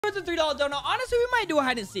worth a $3 donut. Honestly, we might do a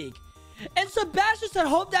hide and seek. And Sebastian said,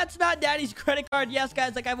 hope that's not daddy's credit card. Yes,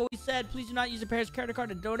 guys, like I've always said, please do not use your parents' credit card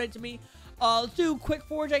to donate to me. Let's do quick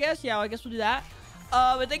forge, I guess. Yeah, I guess we'll do that.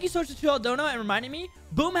 But thank you so much for the $2 donut and reminding me.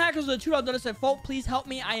 Boom Hackers with a $2 donut said, Folk, please help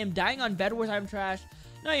me. I am dying on Bed Wars. I'm trash.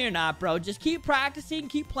 No, you're not, bro. Just keep practicing,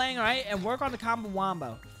 keep playing, all right? And work on the combo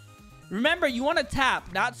wombo. Remember, you want to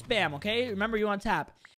tap, not spam, okay? Remember, you want to tap.